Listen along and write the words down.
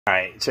All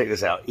right, check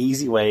this out.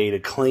 Easy way to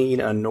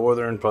clean a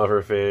northern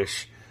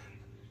pufferfish.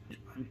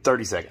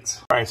 30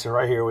 seconds. All right, so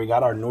right here we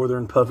got our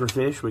northern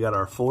pufferfish. We got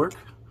our fork.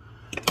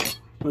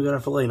 We got our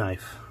fillet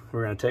knife.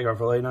 We're gonna take our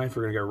fillet knife.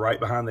 We're gonna go right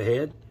behind the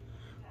head,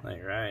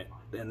 like right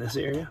in this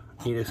area.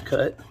 You just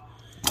cut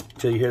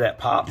until you hear that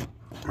pop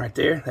right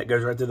there. That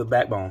goes right through the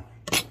backbone.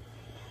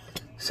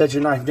 Set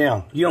your knife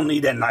down. You don't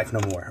need that knife no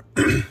more.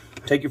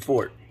 Take your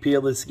fork.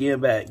 Peel the skin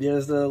back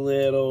just a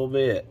little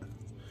bit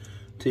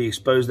till you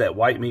expose that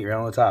white meat right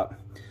on the top.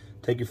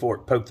 Take your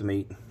fork, poke the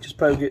meat. Just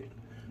poke it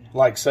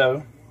like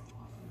so.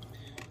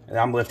 And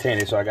I'm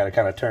left-handed, so I gotta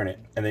kind of turn it.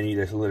 And then you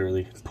just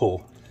literally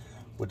pull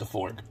with the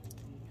fork.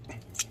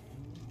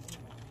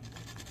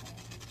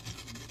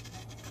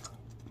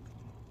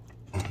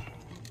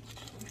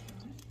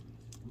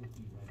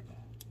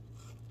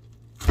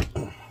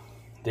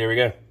 There we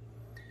go.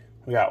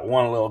 We got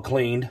one little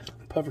cleaned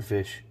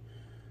pufferfish.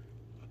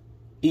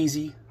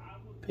 Easy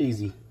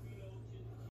peasy.